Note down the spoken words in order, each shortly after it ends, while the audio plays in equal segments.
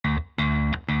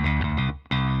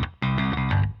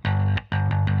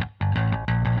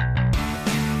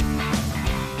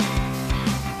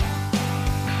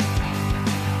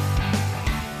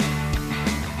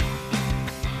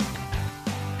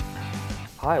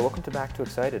Hi, welcome to Back to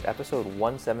Excited, episode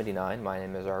 179. My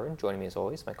name is Arvin. Joining me as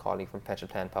always, my colleague from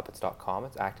PensionPlanPuppets.com.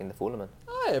 It's Acting the Foolaman.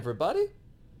 Hi, everybody.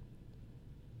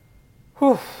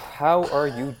 Whew, how are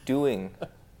you doing,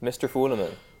 Mr. Foolaman?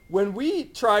 When we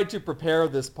tried to prepare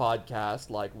this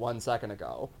podcast like 1 second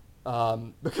ago,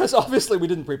 because obviously we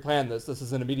didn't pre-plan this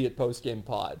is an immediate post-game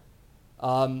pod,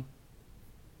 I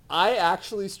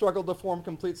actually struggled to form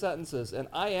complete sentences, and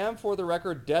I am, for the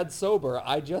record, dead sober.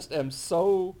 I just am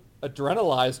so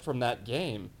adrenalized from that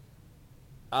game.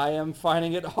 I am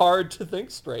finding it hard to think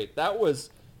straight. That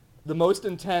was the most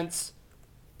intense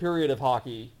period of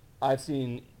hockey I've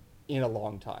seen in a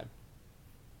long time.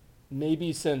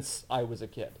 Maybe since I was a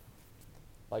kid.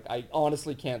 Like, I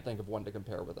honestly can't think of one to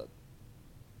compare with it.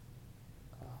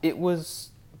 It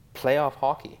was playoff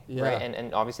hockey, Yeah. right?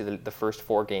 And obviously the first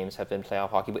four games have been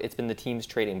playoff hockey, but it's been the teams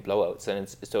trading blowouts, and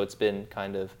it's been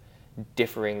kind of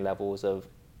differing levels of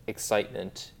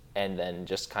excitement and then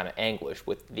just kind of anguish,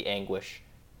 with the anguish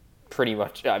pretty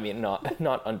much, I mean,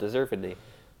 not undeservedly,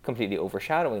 completely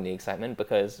overshadowing the excitement,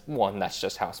 because one, that's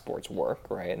just how sports work,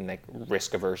 right? And like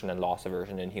risk aversion and loss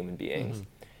aversion in human beings. Mm-hmm.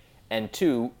 And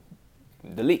two,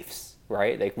 the Leafs,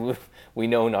 right? Like we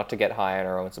know not to get high on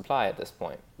our own supply at this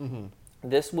point. Mm-hmm.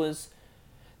 This was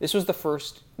the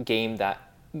first game that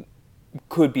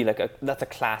could be that's a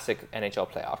classic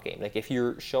NHL playoff game. Like if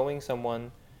you're showing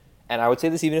someone, and I would say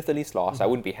this even if the Leafs lost, I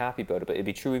wouldn't be happy about it, but it'd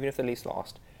be true even if the Leafs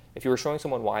lost. If you were showing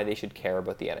someone why they should care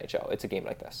about the NHL, it's a game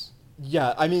like this.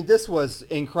 Yeah, I mean, this was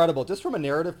incredible. Just from a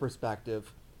narrative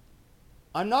perspective,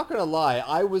 I'm not going to lie,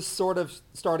 I was sort of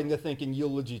starting to think in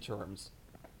eulogy terms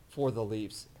for the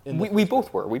Leafs. We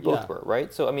both were, Yeah.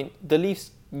 right? So, I mean, the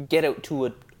Leafs get out to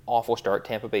an awful start.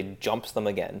 Tampa Bay jumps them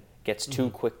again, gets two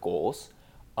quick goals.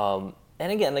 And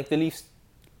again, like the Leafs'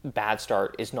 bad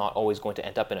start is not always going to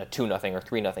end up in a 2-0 or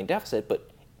 3-0 deficit, but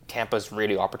Tampa's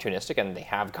really opportunistic, and they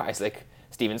have guys like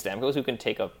Steven Stamkos who can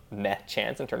take a meh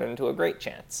chance and turn it into a great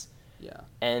chance. Yeah.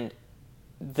 And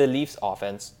the Leafs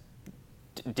offense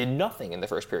did nothing in the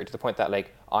first period, to the point that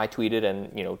like I tweeted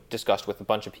and discussed with a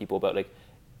bunch of people about like,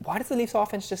 why does the Leafs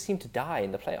offense just seem to die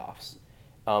in the playoffs?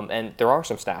 And there are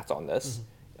some stats on this.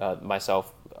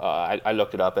 Myself, I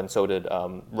looked it up, and so did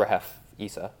Rahef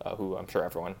Issa, who I'm sure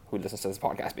everyone who listens to this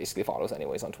podcast basically follows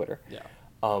anyways on Twitter.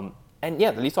 Yeah. And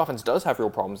yeah, the Leafs offense does have real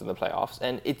problems in the playoffs,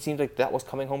 and it seems like that was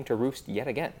coming home to roost yet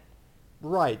again.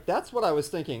 Right, that's what I was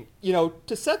thinking.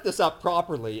 To set this up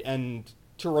properly and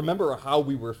to remember how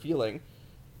we were feeling,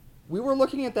 we were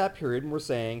looking at that period and we're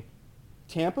saying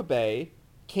Tampa Bay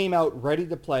came out ready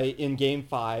to play in Game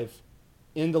 5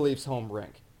 in the Leafs' home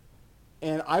rink.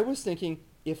 And I was thinking,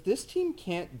 if this team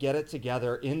can't get it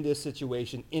together in this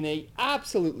situation in a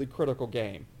absolutely critical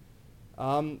game,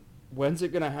 when's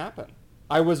it going to happen?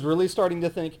 I was really starting to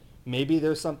think maybe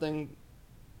there's something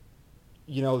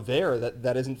there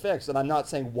that isn't fixed. And I'm not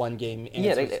saying one game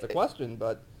answers the question,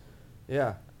 but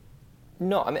yeah.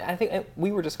 No, I mean, I think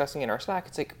we were discussing in our Slack,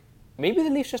 it's like, maybe the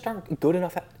Leafs just aren't good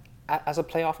enough as a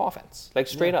playoff offense. Like,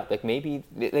 straight up. Like, maybe,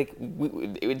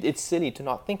 it's silly to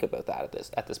not think about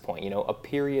that at this point. A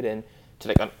period into,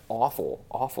 like, an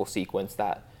awful sequence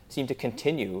that seemed to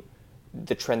continue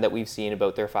the trend that we've seen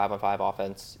about their 5-on-5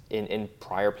 offense in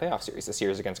prior playoff series. The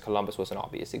series against Columbus was an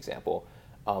obvious example.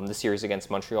 The series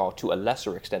against Montreal, to a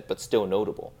lesser extent, but still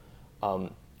notable.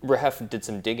 Rahef did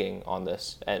some digging on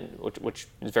this, and which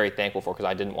is very thankful for, because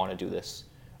I didn't want to do this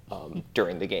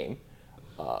during the game.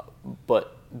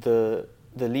 But the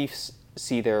Leafs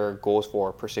see their goals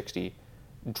for per 60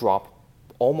 drop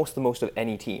almost the most of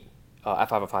any team at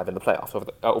 5-on-5 in the playoffs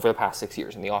over the past 6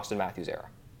 years in the Austin Matthews era.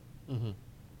 Mm-hmm.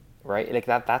 Right, like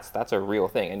that's a real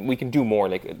thing, and we can do more,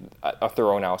 like a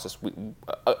thorough analysis.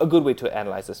 A good way to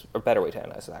analyze this, or better way to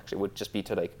analyze this actually, would just be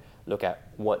to like look at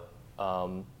what,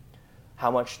 how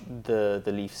much the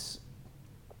Leafs,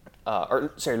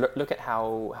 look at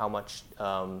how much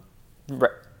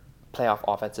playoff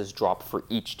offenses drop for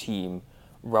each team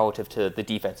relative to the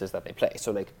defenses that they play.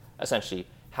 So like essentially,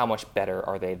 how much better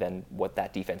are they than what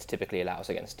that defense typically allows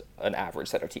against an average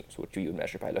set of teams, which you would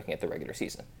measure by looking at the regular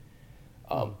season.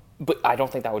 But I don't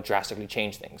think that would drastically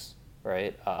change things,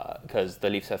 right? Because the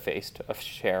Leafs have faced a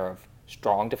share of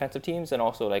strong defensive teams, and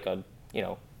also like a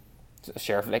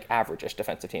share of like average-ish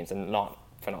defensive teams and not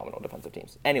phenomenal defensive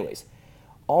teams. Anyways,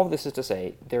 all of this is to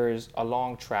say there is a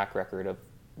long track record of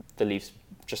the Leafs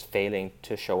just failing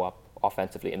to show up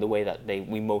offensively in the way that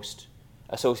we most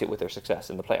associate with their success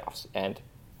in the playoffs. And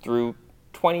through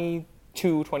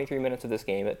 22, 23 minutes of this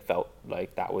game, it felt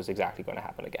like that was exactly going to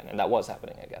happen again, and that was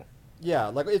happening again. Yeah,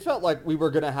 like it felt like we were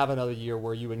going to have another year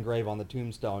where you engrave on the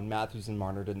tombstone, Matthews and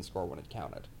Marner didn't score when it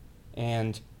counted.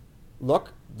 And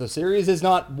look, the series is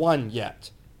not won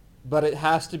yet, but it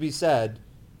has to be said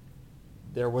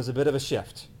there was a bit of a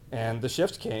shift. And the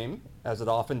shift came, as it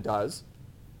often does,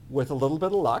 with a little bit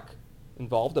of luck,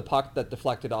 involved a puck that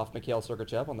deflected off Mikhail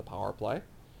Sergachev on the power play.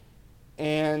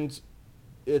 And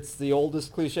it's the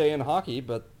oldest cliche in hockey,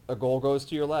 but a goal goes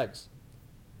to your legs.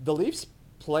 The Leafs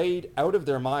played out of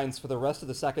their minds for the rest of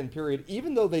the second period,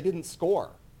 even though they didn't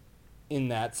score in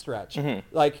that stretch.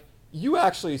 Like, you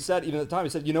actually said, even at the time, you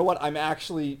said, you know what, I'm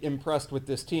actually impressed with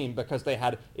this team because they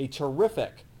had a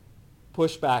terrific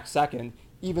pushback second,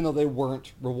 even though they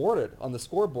weren't rewarded on the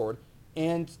scoreboard.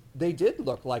 And they did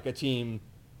look like a team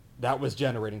that was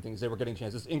generating things. They were getting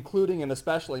chances, including and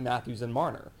especially Matthews and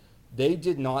Marner. They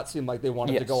did not seem like they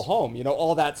wanted to go home. You know,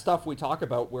 all that stuff we talk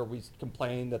about where we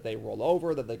complain that they roll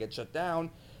over, that they get shut down.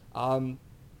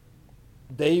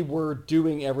 They were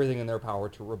doing everything in their power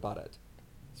to rebut it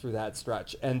through that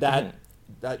stretch. And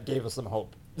that gave us some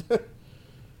hope.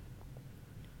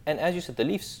 And as you said, the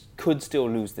Leafs could still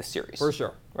lose this series. For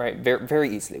sure. Right? Very,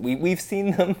 very easily. We've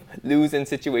seen them lose in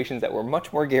situations that were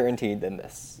much more guaranteed than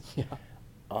this. Yeah.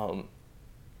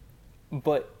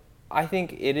 But I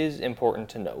think it is important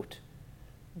to note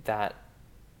that,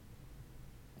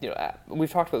 you know, we've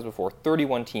talked about this before,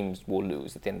 31 teams will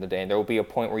lose at the end of the day, and there will be a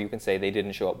point where you can say they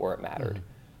didn't show up where it mattered.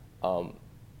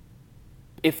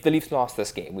 If the Leafs lost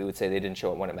this game, we would say they didn't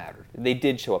show up when it mattered. They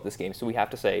did show up this game, so we have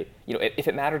to say, you know, if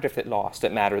it mattered, if it lost,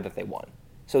 it mattered that they won.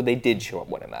 So they did show up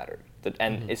when it mattered.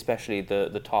 And especially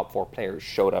the top four players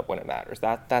showed up when it matters.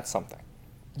 That's something.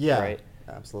 Yeah, right?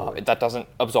 Absolutely. That doesn't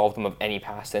absolve them of any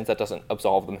past sins. That doesn't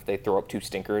absolve them if they throw up two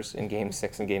stinkers in Game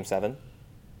 6 and Game 7.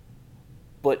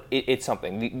 But it's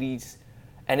something.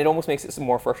 And it almost makes it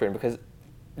more frustrating because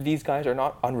these guys are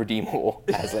not unredeemable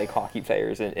as like hockey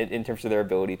players in terms of their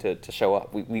ability to show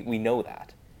up. We know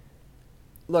that.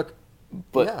 Look,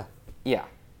 but yeah.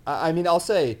 I mean, I'll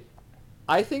say,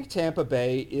 I think Tampa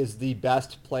Bay is the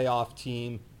best playoff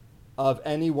team of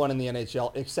anyone in the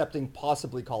NHL, excepting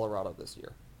possibly Colorado this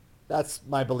year. That's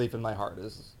my belief in my heart.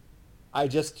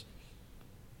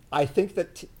 I think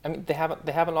that I mean they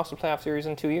haven't lost a playoff series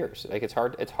in 2 years. Like it's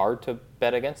hard to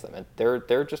bet against them. And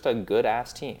they're just a good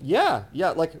ass team. Yeah,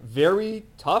 like very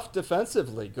tough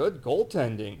defensively, good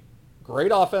goaltending,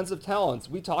 great offensive talents.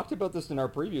 We talked about this in our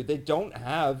preview. They don't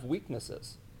have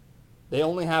weaknesses. They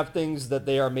only have things that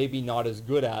they are maybe not as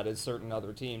good at as certain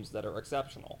other teams that are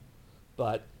exceptional.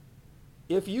 But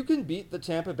if you can beat the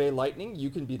Tampa Bay Lightning, you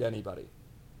can beat anybody.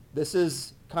 This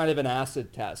is kind of an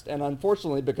acid test. And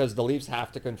unfortunately, because the Leafs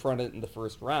have to confront it in the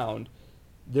first round,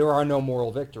 there are no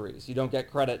moral victories. You don't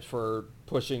get credit for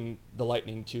pushing the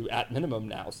Lightning to, at minimum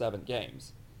now, 7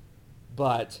 games.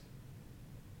 But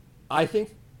I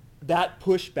think that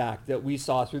pushback that we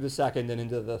saw through the second and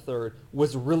into the third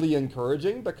was really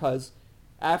encouraging because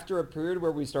after a period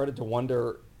where we started to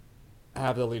wonder,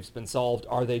 have the Leafs been solved?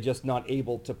 Are they just not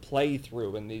able to play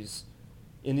through in these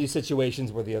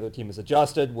situations where the other team is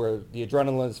adjusted, where the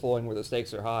adrenaline is flowing, where the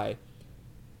stakes are high?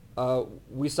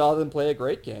 We saw them play a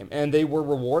great game, and they were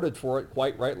rewarded for it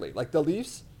quite rightly. Like, the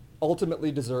Leafs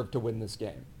ultimately deserved to win this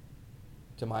game,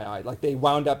 to my eye. Like, they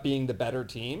wound up being the better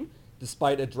team,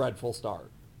 despite a dreadful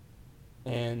start.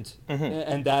 And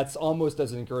that's almost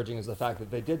as encouraging as the fact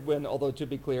that they did win, although, to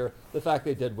be clear, the fact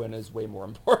they did win is way more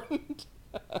important.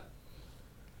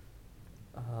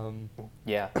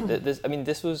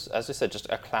 This was, as I said, just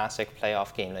a classic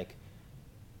playoff game. Like,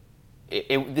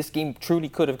 this game truly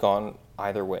could have gone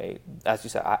either way. As you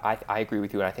said, I agree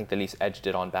with you, and I think the Leafs edged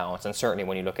it on balance. And certainly,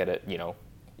 when you look at it, you know,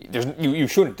 you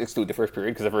shouldn't exclude the first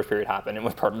period because the first period happened and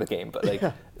was part of the game.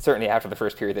 But certainly after the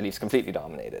first period, the Leafs completely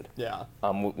dominated. Yeah.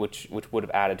 Which would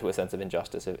have added to a sense of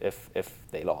injustice if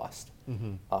they lost,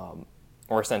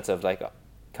 or a sense of like a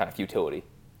kind of futility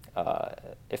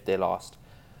if they lost.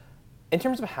 In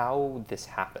terms of how this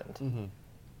happened,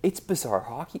 it's bizarre.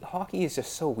 Hockey is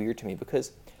just so weird to me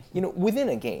because, you know, within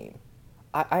a game,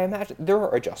 I imagine there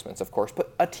are adjustments, of course,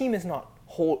 but a team is not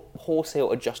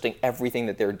wholesale adjusting everything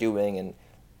that they're doing and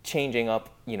changing up,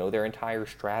 you know, their entire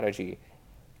strategy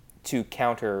to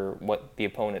counter what the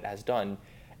opponent has done.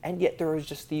 And yet there is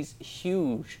just these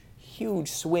huge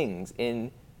swings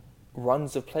in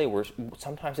runs of play where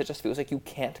sometimes it just feels like you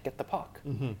can't get the puck.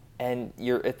 And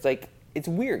it's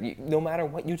weird. No matter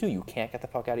what you do, you can't get the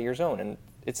puck out of your zone. And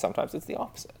sometimes it's the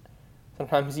opposite.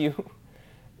 Sometimes you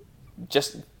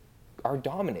just are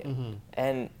dominant.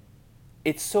 And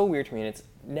it's so weird to me, and it's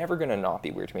never going to not be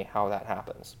weird to me how that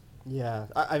happens. Yeah,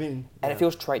 I mean... And it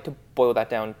feels trite to boil that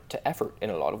down to effort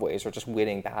in a lot of ways, or just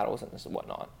winning battles and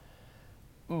whatnot.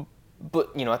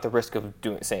 But, at the risk of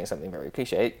saying something very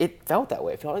cliche, it felt that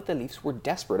way. It felt like the Leafs were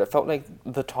desperate. It felt like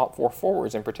the top four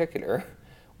forwards in particular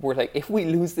were like, if we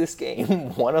lose this game,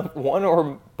 one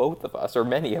or both of us or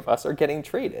many of us are getting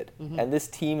traded. Mm-hmm. And this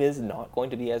team is not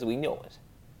going to be as we know it.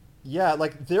 Yeah,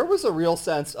 like there was a real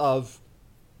sense of,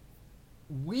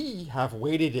 we have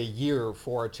waited a year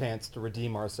for a chance to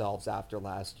redeem ourselves after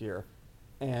last year.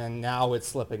 And now it's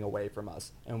slipping away from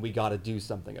us. And we got to do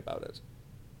something about it.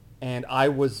 And I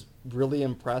was really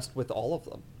impressed with all of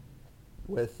them,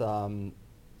 with all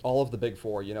of the big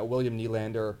four. William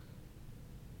Nylander,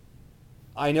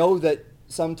 I know that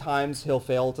sometimes he'll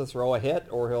fail to throw a hit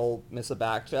or he'll miss a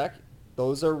back check.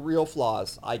 Those are real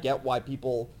flaws. I get why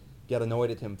people get annoyed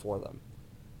at him for them.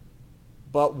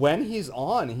 But when he's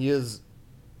on, he is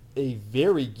a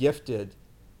very gifted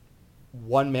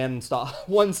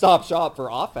one-stop shop for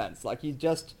offense. Like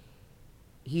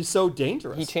he's so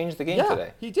dangerous. He changed the game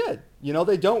today. He did.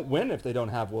 They don't win if they don't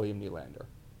have William Nylander.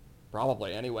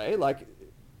 Probably anyway. Like,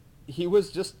 he was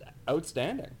just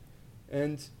outstanding.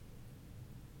 And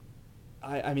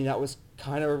I mean, that was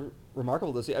kind of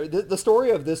remarkable to see. I mean, the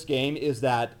story of this game is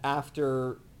that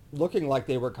after looking like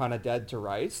they were kind of dead to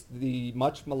rights, the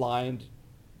much maligned,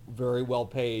 very well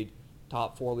paid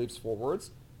top four Leafs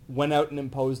forwards went out and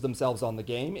imposed themselves on the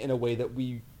game in a way that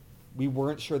we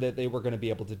weren't sure that they were going to be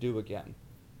able to do again.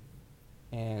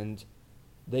 And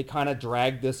they kind of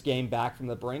dragged this game back from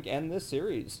the brink and this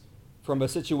series from a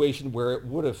situation where it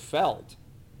would have felt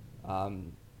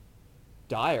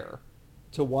dire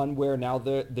to one where now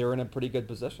they're in a pretty good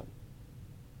position.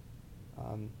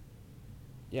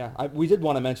 We did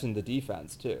want to mention the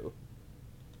defense too.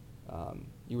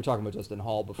 You were talking about Justin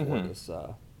Holl before this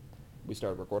we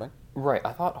started recording. Right.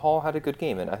 I thought Holl had a good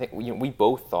game, and I think we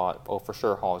both thought, for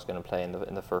sure Holl is going to play in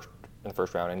the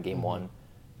first round in game one,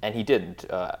 and he didn't.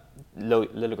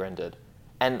 Liljegren did,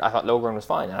 and I thought Liljegren was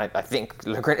fine, and I think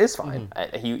Liljegren is fine.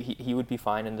 He would be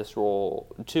fine in this role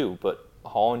too. But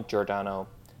Holl and Giordano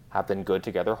have been good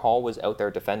together. Holl was out there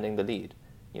defending the lead,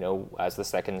 as the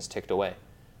seconds ticked away.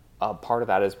 Part of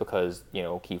that is because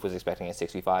Keefe was expecting a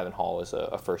 65, and Holl is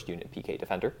a first unit PK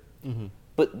defender. Mm-hmm.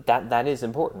 But that is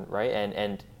important, right?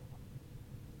 And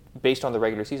based on the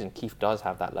regular season, Keefe does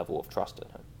have that level of trust in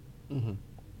him. Mm-hmm.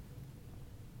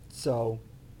 So,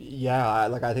 yeah,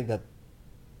 I think that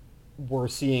we're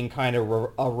seeing kind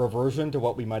of a reversion to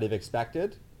what we might have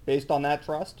expected based on that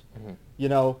trust.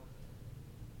 Mm-hmm.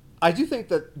 I do think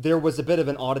that there was a bit of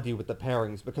an oddity with the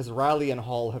pairings because Riley and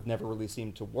Holl have never really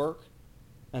seemed to work.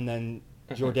 And then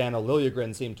Giordano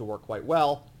Liljegren seemed to work quite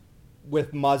well.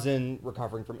 With Muzzin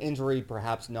recovering from injury,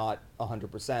 perhaps not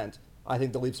 100%, I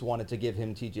think the Leafs wanted to give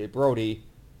him TJ Brodie,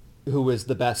 who is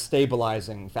the best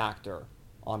stabilizing factor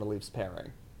on a Leafs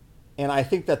pairing. And I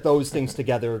think that those things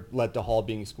together led to Holl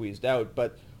being squeezed out.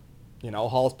 But,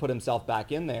 Holl's put himself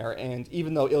back in there. And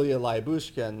even though Ilya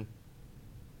Lyubushkin,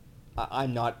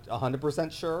 I'm not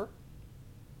 100% sure,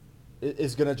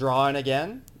 is going to draw in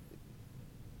again,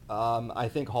 I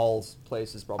think Holl's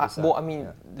place is probably set. Well, I mean,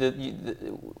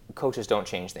 the coaches don't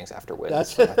change things after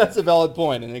wins. That's a valid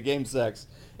point in a Game 6.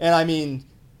 And I mean,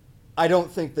 I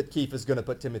don't think that Keefe is going to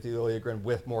put Timothy Liljegren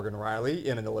with Morgan Rielly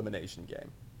in an elimination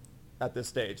game at this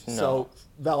stage. No. So,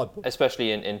 valid point.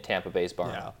 Especially in Tampa Bay's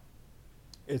barn. Yeah.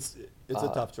 It's a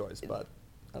tough choice, but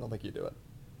I don't think you do it.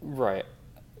 Right.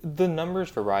 The numbers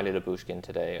for Rielly Lyubushkin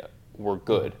today were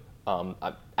good.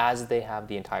 As they have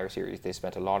the entire series, they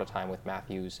spent a lot of time with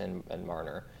Matthews and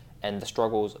Marner, and the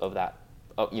struggles of that,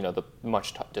 the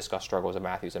much discussed struggles of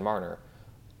Matthews and Marner,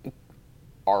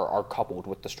 are coupled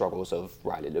with the struggles of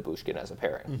Rielly Lyubushkin as a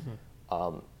pairing.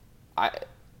 Mm-hmm.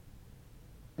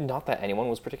 Not that anyone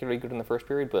was particularly good in the first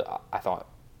period, but I thought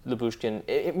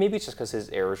Lyubushkin, maybe it's just because his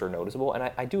errors are noticeable,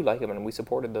 and I do like him, and we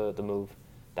supported the move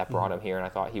that brought him here, and I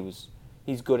thought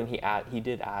he's good, and he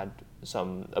did add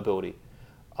some ability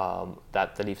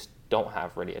that the Leafs don't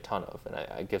have really a ton of, and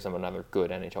it gives them another good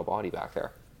NHL body back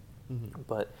there. Mm-hmm.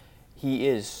 But he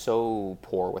is so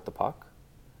poor with the puck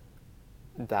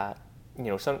that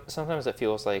sometimes it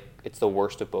feels like it's the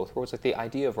worst of both worlds. Like the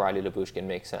idea of Rielly Lyubushkin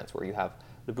makes sense, where you have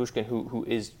Lyubushkin who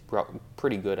is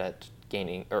pretty good at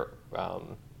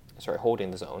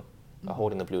holding the zone,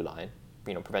 holding the blue line,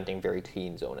 preventing very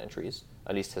clean zone entries,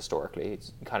 at least historically.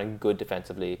 It's kind of good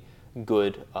defensively,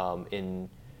 good in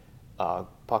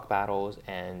puck battles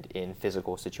and in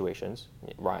physical situations.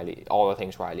 Rielly, all the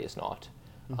things Rielly is not,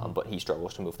 but he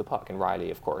struggles to move the puck. And Rielly,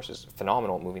 of course, is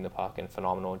phenomenal at moving the puck and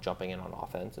phenomenal at jumping in on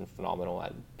offense and phenomenal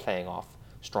at playing off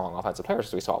strong offensive players,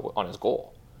 as we saw on his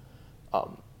goal.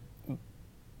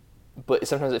 But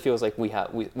sometimes it feels like we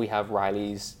have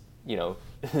Rielly's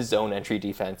zone entry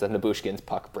defense and Nebuchadnezzar's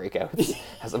puck breakouts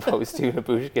as opposed to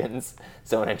Nebuchadnezzar's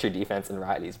zone entry defense and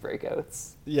Riley's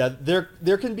breakouts. Yeah,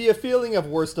 there can be a feeling of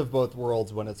worst of both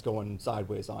worlds when it's going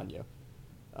sideways on you.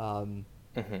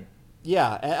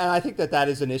 Yeah, and I think that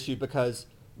is an issue because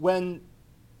when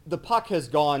the puck has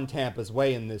gone Tampa's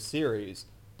way in this series,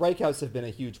 breakouts have been a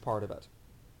huge part of it.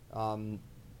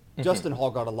 Justin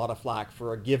Hall got a lot of flack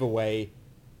for a giveaway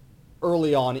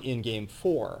early on in Game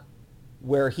 4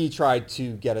 where he tried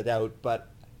to get it out,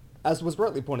 but as was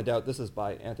rightly pointed out, this is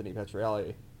by Anthony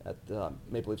Petrielli at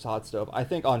Maple Leafs Hot Stove, I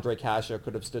think Andre Kasha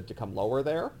could have stood to come lower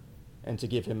there and to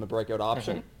give him a breakout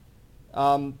option.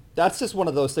 That's just one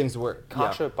of those things where...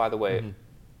 Kasha, by the way,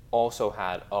 also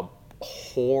had a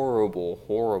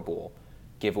horrible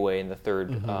giveaway in the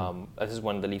third. This is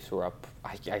when the Leafs were up,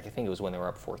 I think it was when they were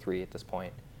up 4-3 at this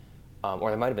point.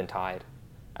 Or they might have been tied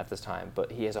at this time,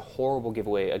 but he has a horrible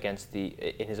giveaway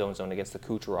in his own zone against the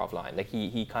Kucherov line. Like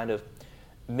he kind of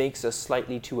makes a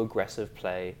slightly too aggressive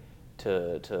play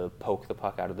to poke the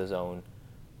puck out of the zone,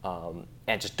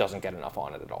 and just doesn't get enough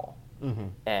on it at all.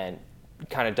 And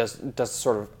kind of does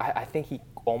sort of, I think he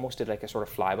almost did like a sort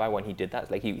of flyby when he did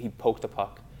that. Like he poked the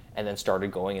puck and then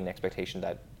started going in the expectation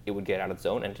that it would get out of the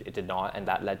zone, and it did not, and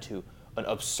that led to an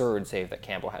absurd save that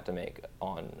Campbell had to make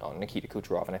on Nikita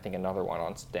Kucherov, and I think another one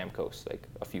on Stamkos like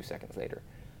a few seconds later.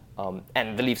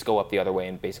 And the Leafs go up the other way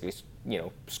and basically,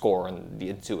 score on the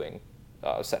ensuing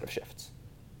set of shifts.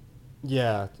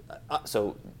 Yeah.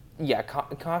 So, yeah,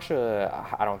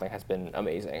 Kasha, I don't think has been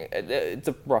amazing. It's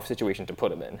a rough situation to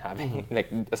put him in, having like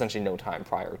essentially no time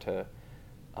prior to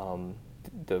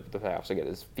the playoffs to get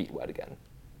his feet wet again.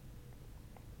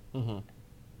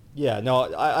 Yeah,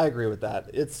 no, I agree with that.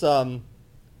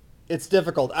 It's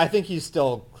difficult. I think he's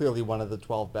still clearly one of the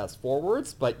 12 best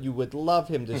forwards, but you would love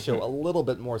him to show a little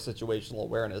bit more situational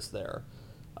awareness there.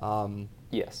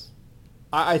 Yes.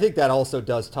 I think that also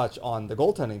does touch on the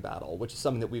goaltending battle, which is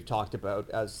something that we've talked about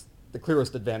as the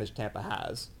clearest advantage Tampa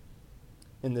has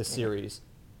in this series.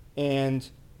 And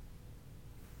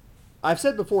I've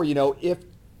said before, if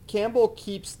Campbell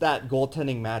keeps that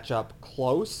goaltending matchup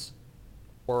close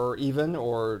or even,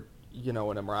 or, in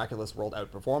a miraculous world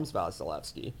outperforms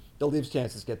Vasilevsky, the Leafs'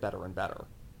 chances get better and better.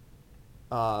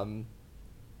 And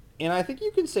I think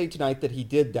you can say tonight that he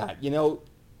did that.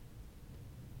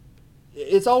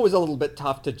 It's always a little bit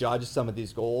tough to judge some of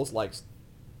these goals. Like,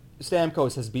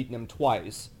 Stamkos has beaten him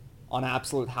twice on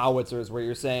absolute howitzers where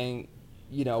you're saying,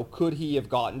 could he have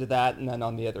gotten to that? And then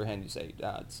on the other hand, you say,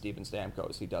 it's Steven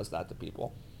Stamkos, he does that to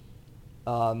people.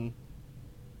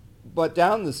 But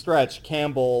down the stretch,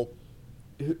 Campbell,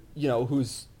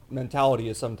 whose mentality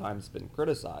has sometimes been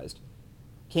criticized,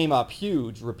 came up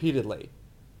huge repeatedly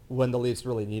when the Leafs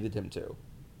really needed him to.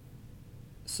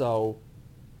 So,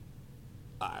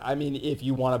 I mean, if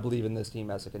you want to believe in this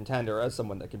team as a contender, as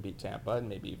someone that can beat Tampa and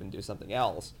maybe even do something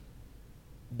else,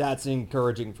 that's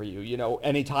encouraging for you.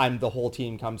 Anytime the whole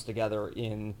team comes together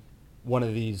in one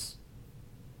of these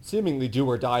seemingly do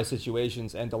or die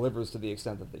situations and delivers to the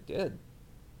extent that they did,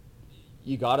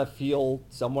 you gotta feel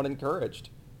somewhat encouraged.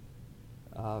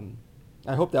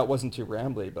 I hope that wasn't too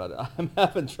rambly, but I'm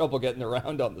having trouble getting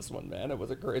around on this one, man. It was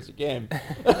a crazy game.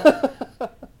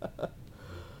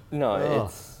 No,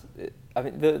 I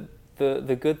mean,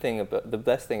 the good thing the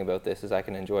best thing about this is I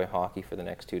can enjoy hockey for the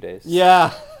next 2 days.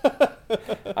 Yeah.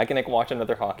 I can watch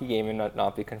another hockey game and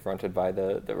not be confronted by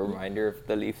the reminder of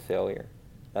the Leafs failure.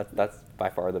 That's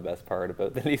by far the best part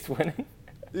about the Leafs winning.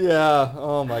 Yeah.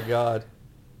 Oh my God.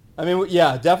 I mean,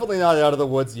 yeah, definitely not out of the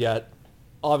woods yet.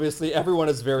 Obviously, everyone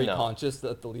is very conscious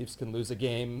that the Leafs can lose a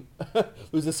game,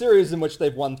 lose a series in which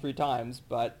they've won 3 times.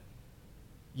 But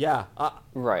yeah.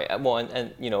 Right. Well,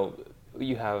 and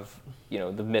you have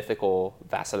the mythical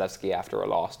Vasilevsky after a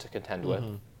loss to contend with,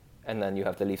 and then you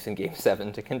have the Leafs in Game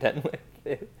 7 to contend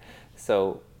with.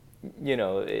 So,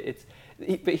 but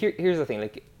here's the thing: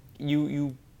 like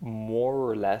you more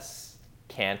or less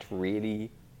can't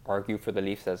really argue for the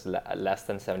Leafs as less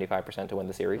than 75% to win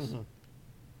the series,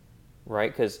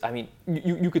 right? Because I mean,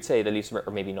 you could say the Leafs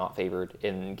are maybe not favored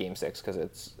in Game 6 because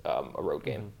it's a road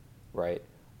game, right?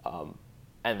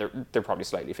 And they're probably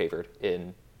slightly favored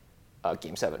in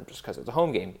Game 7 just because it's a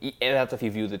home game. And that's if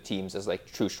you view the teams as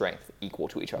like true strength equal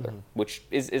to each other, which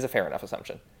is a fair enough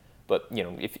assumption. But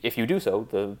if you do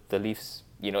so, the Leafs,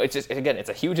 it's just, again, it's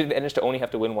a huge advantage to only have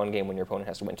to win 1 game when your opponent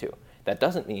has to win 2. That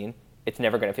doesn't mean it's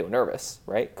never going to feel nervous,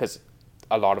 right? Because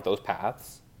a lot of those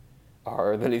paths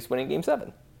are the Leafs winning Game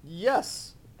 7.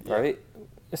 Yes. Right?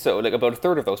 So like about a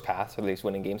third of those paths are the Leafs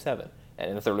winning Game 7.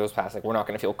 And in a third of those paths, like we're not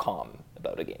going to feel calm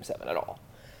about a Game 7 at all.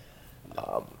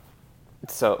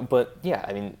 But yeah,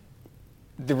 I mean,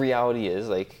 the reality is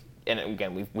like and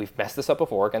again, we've messed this up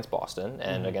before against Boston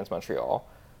and against Montreal.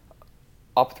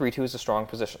 Up 3-2 is a strong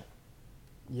position.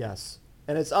 Yes.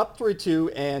 And it's up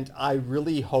 3-2, and I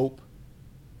really hope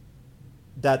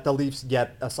that the Leafs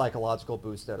get a psychological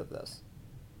boost out of this.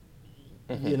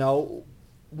 You know,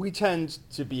 we tend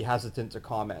to be hesitant to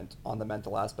comment on the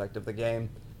mental aspect of the game,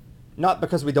 not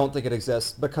because we don't think it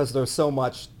exists, because there's so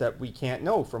much that we can't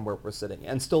know from where we're sitting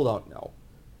and still don't know.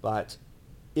 But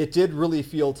it did really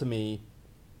feel to me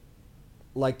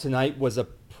like tonight was a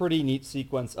pretty neat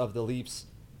sequence of the Leafs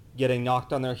getting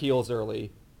knocked on their heels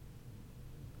early,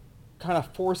 kind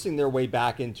of forcing their way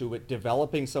back into it,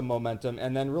 developing some momentum,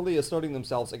 and then really asserting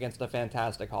themselves against a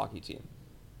fantastic hockey team.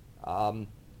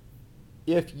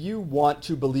 If you want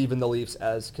to believe in the Leafs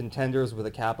as contenders with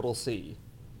a capital C,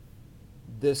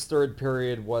 this third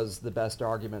period was the best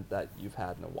argument that you've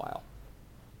had in a while.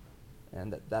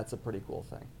 And that's a pretty cool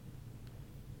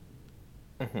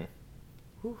thing.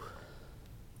 Whew.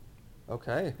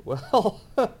 Okay, well...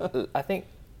 I think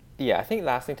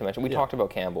last thing to mention, we talked about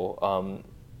Campbell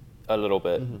a little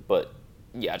bit, but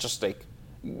yeah, just like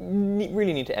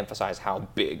really need to emphasize how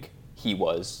big he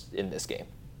was in this game.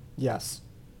 Yes.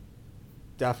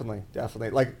 Definitely.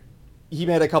 Like, he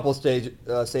made a couple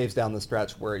saves down the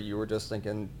stretch where you were just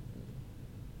thinking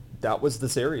that was the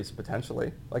series,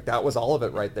 potentially. Like, that was all of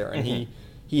it right there, and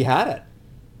he had it.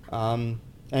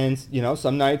 And, you know,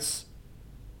 some nights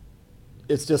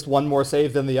it's just one more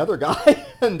save than the other guy,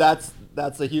 and that's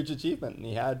a huge achievement, and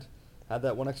he had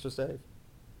that one extra save.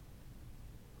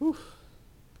 Whew.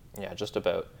 Yeah, just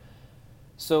about.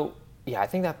 So, yeah, I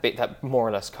think that more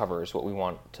or less covers what we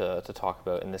want to talk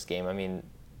about in this game. I mean,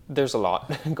 there's a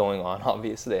lot going on,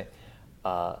 obviously.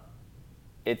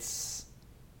 It's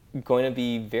going to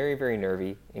be very, very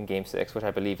nervy in Game 6, which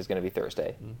I believe is going to be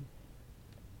Thursday.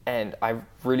 And I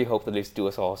really hope the Leafs do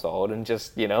us all solid and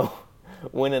just, you know,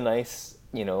 win a nice,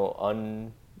 you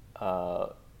know,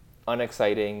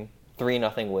 unexciting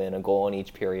 3-0 win, a goal in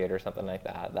each period or something like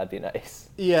that. That'd be nice.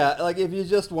 Yeah, like if you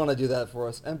just want to do that for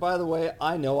us. And by the way,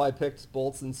 I know I picked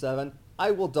Bolts in 7.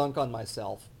 I will dunk on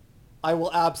myself. I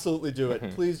will absolutely do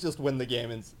it. Please just win the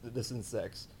game in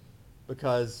 6.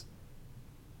 Because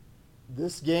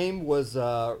this game was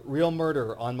real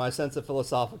murder on my sense of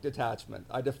philosophic detachment.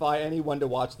 I defy anyone to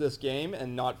watch this game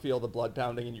and not feel the blood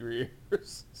pounding in your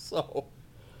ears. So,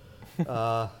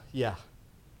 yeah.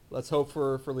 Let's hope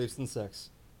for Leafs in 6.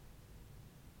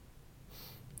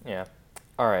 Yeah.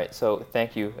 All right. So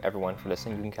thank you, everyone, for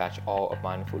listening. You can catch all of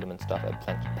mine and Fuleman stuff at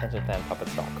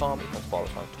pensionfanpuppets.com. You can follow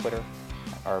us on Twitter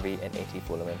at RV and AT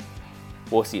Fuleman.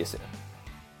 We'll see you soon.